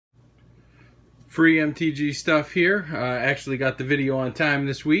Free-MTG-Stuff here. Actually got the video on time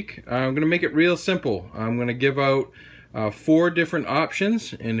this week. I'm going to make it real simple. I'm going to give out 4 different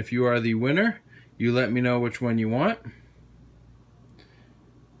options, and if you are the winner, you let me know which one you want.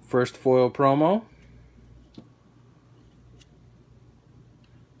 First foil promo.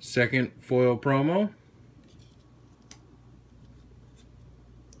 Second foil promo.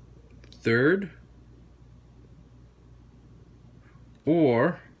 Third.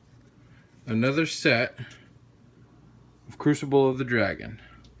 Or another set of Crucible of the Dragon.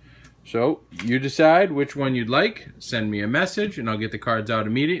 So you decide which one you'd like. Send me a message and I'll get the cards out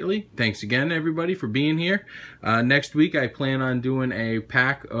immediately. Thanks again everybody for being here. Next week I plan on doing a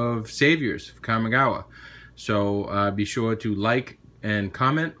pack of Saviors of Kamigawa. So be sure to like and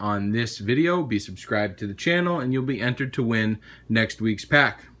comment on this video. Be subscribed to the channel and you'll be entered to win next week's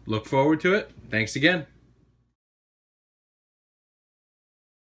pack. Look forward to it. Thanks again.